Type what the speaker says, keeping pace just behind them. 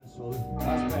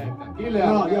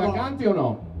Aspetta, la canti o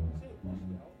no?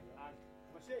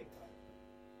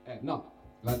 No,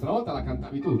 l'altra volta la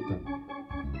cantavi tutta.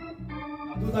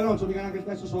 Ma tutta no, c'ho mica anche il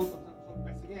testo sotto, sono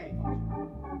pezzi miei.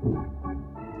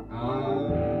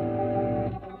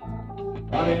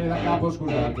 Va bene, da capo,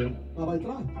 scusate. Ma vai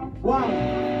tra.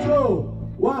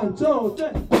 1, 2,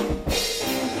 3.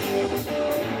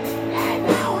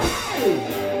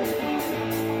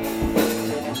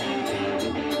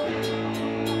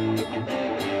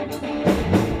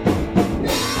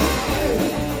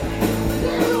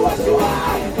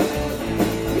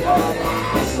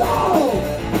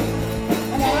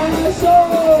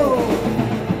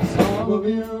 Some of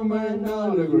you may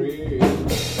not agree.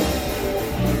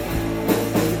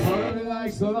 Party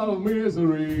likes a lot of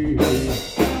misery.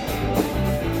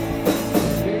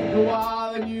 Think a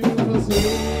while and you will see.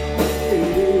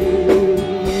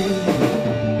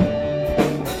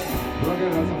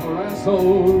 Rocking out the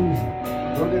Forestos.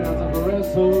 Rocking out the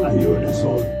Forestos. I hear the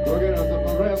soul. Rocking out the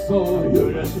Forestos. I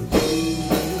hear the soul.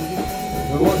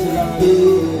 So what you gotta do?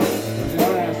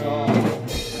 Your ass off.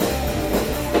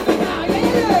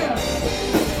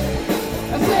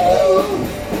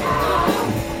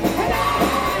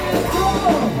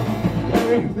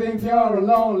 Maybe you think you're a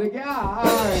lonely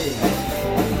guy.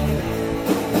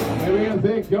 Maybe you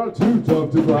think you're too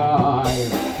tough to cry.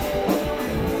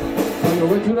 So you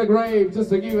went to the grave just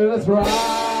to give it a try.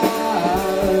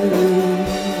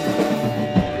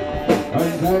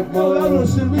 And that No, that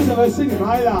was the reason I sing in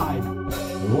my life.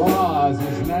 was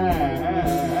his name.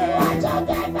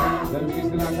 Then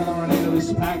he's not gonna run into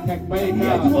this pancake maker.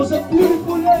 Yet it was a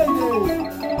beautiful lady.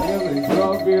 Really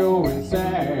drove you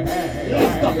insane.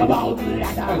 Let's talk about I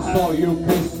saw you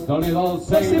kiss the little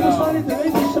Let's see what's funny sailor. today.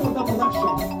 We should the production.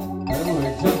 And we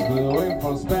just blew in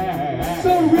for Spain.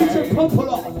 So Richard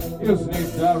Pompolo. You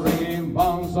sneaked the ring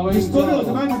bounce so Il storia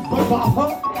di me non baffa.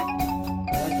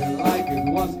 acting like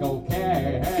it was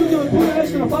cocaine. Tu devi pure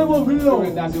essere fare un video.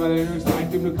 E that's what it was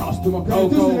like in the costume of Tu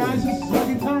Coco. sei nice,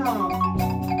 fucking town.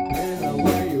 In a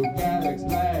way you can't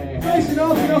explain. Listen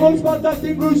up, you know about that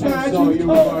thing, Bruce, man. And so you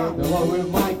were the one with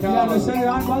my You understand?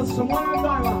 car. I'm about somewhere in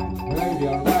my life. Maybe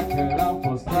you're racking up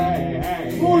for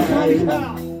stray. Full time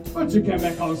car. But you came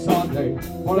back on Sunday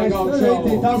for the go Lady,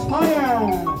 show. that's fire.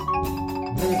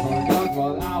 You forgot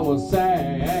what I was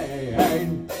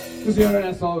saying. Cause you're an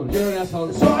asshole, you're an asshole.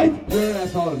 That's right. You're an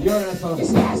asshole, you're an asshole.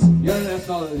 Yes, yes. You're an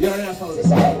asshole, you're an asshole. Yes,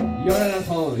 yes. You're an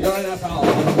asshole, you're an asshole.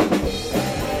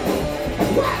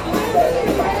 Wow, I'm really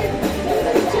great. You're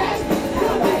the chest.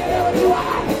 Nobody know what you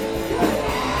are.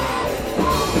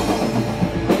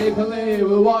 Can't believe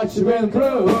what you've been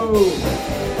through.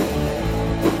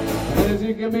 As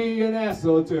you can be an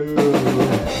asshole too.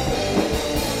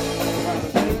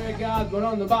 God, but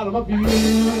on the bottom of you.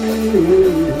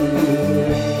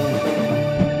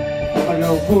 I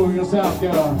don't fool yourself,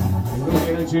 girl. It's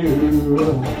looking at you.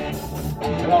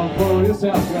 Don't fool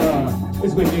yourself, girl.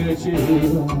 It's looking at you.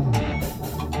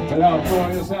 Don't fool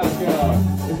yourself, girl.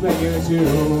 It's looking at you.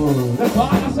 That's all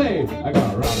I say. I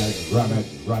got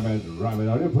rabbit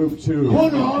on your poop too.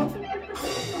 Hold on.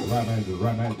 Rabbit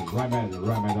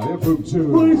on your poop too.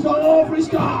 Who's all over his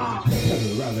car?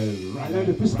 Rabbit on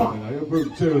your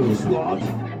poop too. What?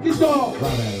 Let's go.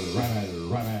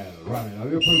 Rabbit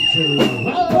on your poop too.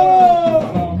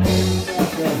 Oh!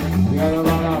 You gotta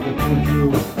run out the poop too.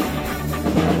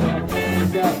 You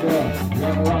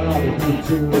gotta run out the poop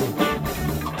too.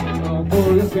 Pull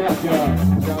your scat girl.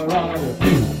 You gotta run out the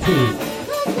poop too.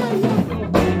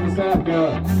 Pull your scat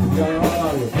girl. You gotta run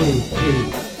out the poop too.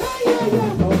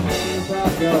 Pull your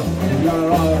scat girl. You gotta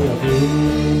run out the poop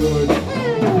too.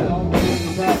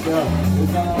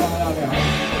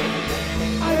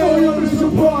 I know you'll be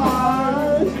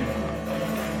surprised.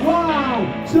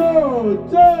 1, 2,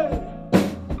 3.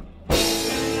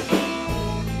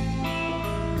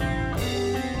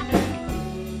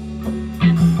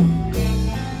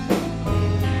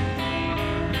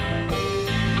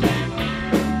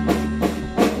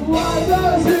 Why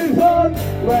does it hurt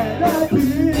when I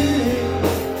bleed?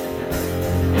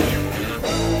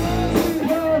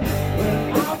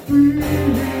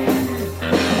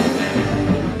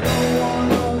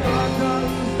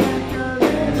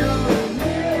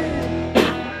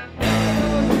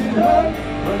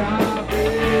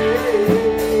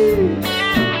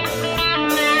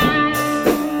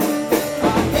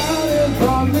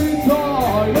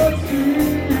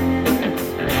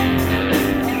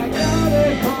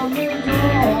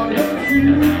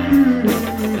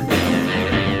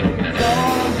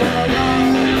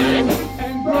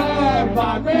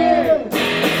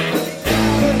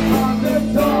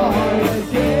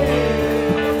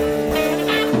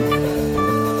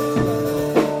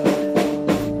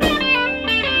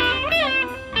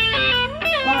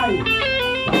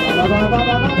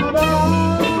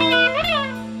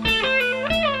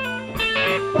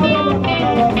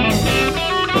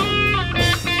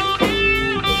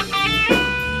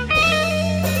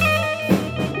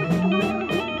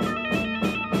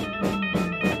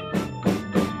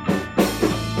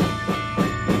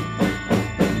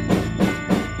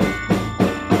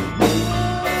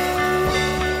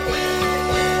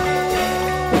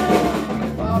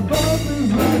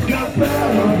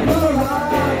 cappello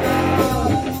maracca.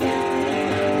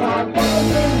 My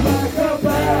voice is like a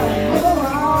bell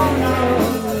maracca.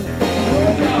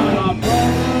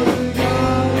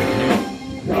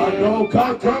 Got no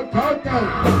cut.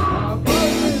 My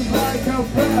voice is like a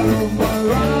bell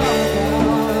maracca.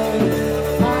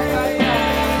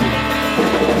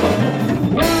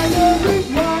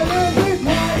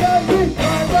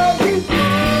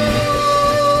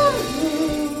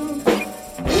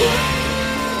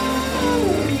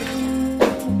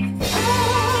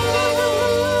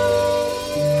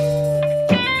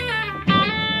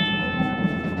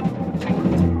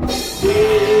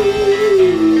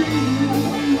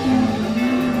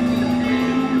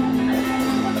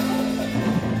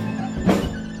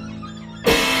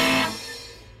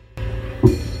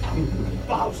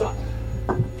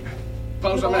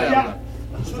 Pausa merda.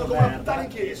 Sono come una puttana in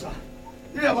chiesa.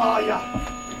 Dio voglia.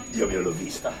 Dio mio l'ho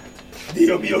vista.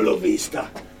 Dio mio l'ho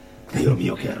vista. Dio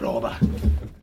mio che roba.